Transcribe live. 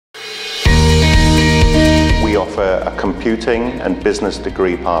offer a computing and business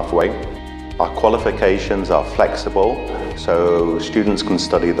degree pathway. Our qualifications are flexible, so students can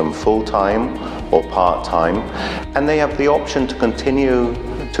study them full-time or part-time, and they have the option to continue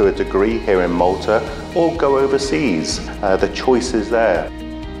to a degree here in Malta or go overseas. The choice is there.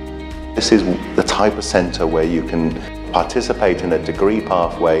 This is the type of centre where you can participate in a degree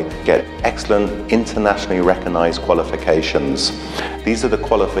pathway, get excellent internationally recognised qualifications. These are the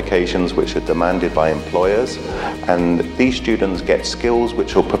qualifications which are demanded by employers, and these students get skills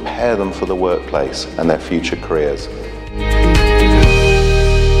which will prepare them for the workplace and their future careers.